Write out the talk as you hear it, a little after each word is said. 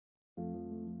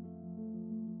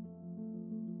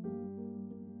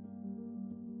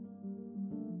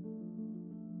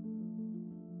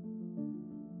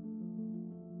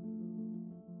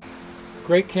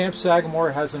Great Camp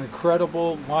Sagamore has an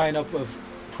incredible lineup of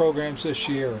programs this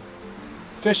year.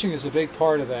 Fishing is a big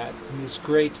part of that in these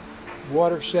great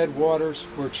watershed waters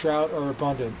where trout are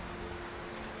abundant.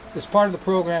 As part of the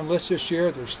program list this year,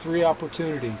 there's 3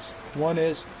 opportunities. One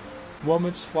is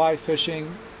Women's Fly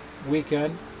Fishing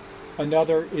Weekend.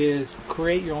 Another is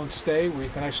Create Your Own Stay, where you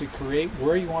can actually create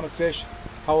where you want to fish,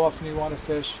 how often you want to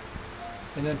fish.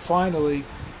 And then finally,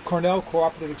 Cornell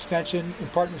Cooperative Extension, in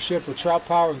partnership with Trout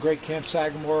Power and Great Camp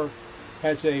Sagamore,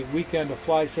 has a weekend of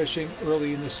fly fishing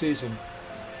early in the season.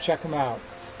 Check them out.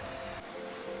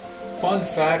 Fun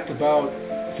fact about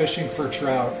fishing for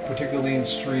trout, particularly in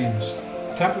streams.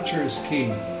 Temperature is key.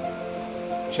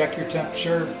 Check your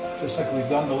temperature, just like we've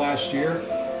done the last year.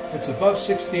 If it's above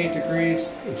 68 degrees,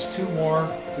 it's too warm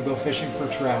to go fishing for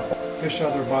trout. Fish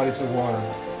other bodies of water.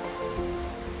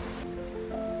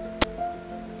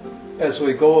 As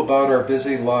we go about our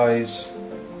busy lives,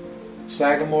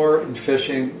 Sagamore and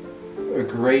fishing, a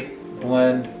great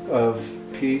blend of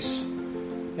peace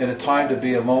and a time to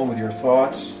be alone with your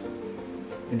thoughts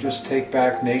and just take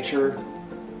back nature.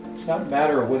 It's not a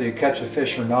matter of whether you catch a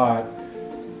fish or not.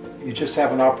 You just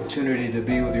have an opportunity to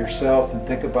be with yourself and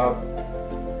think about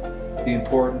the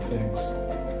important things.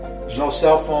 There's no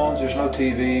cell phones, there's no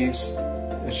TVs.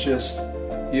 It's just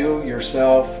you,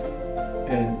 yourself,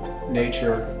 and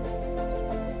nature.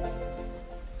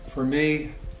 For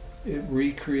me, it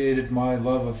recreated my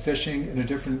love of fishing in a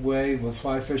different way with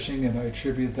fly fishing, and I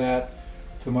attribute that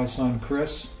to my son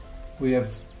Chris. We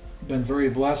have been very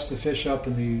blessed to fish up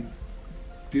in the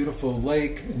beautiful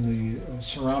lake in the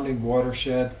surrounding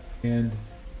watershed, and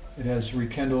it has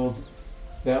rekindled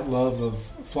that love of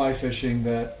fly fishing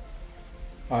that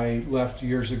I left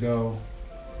years ago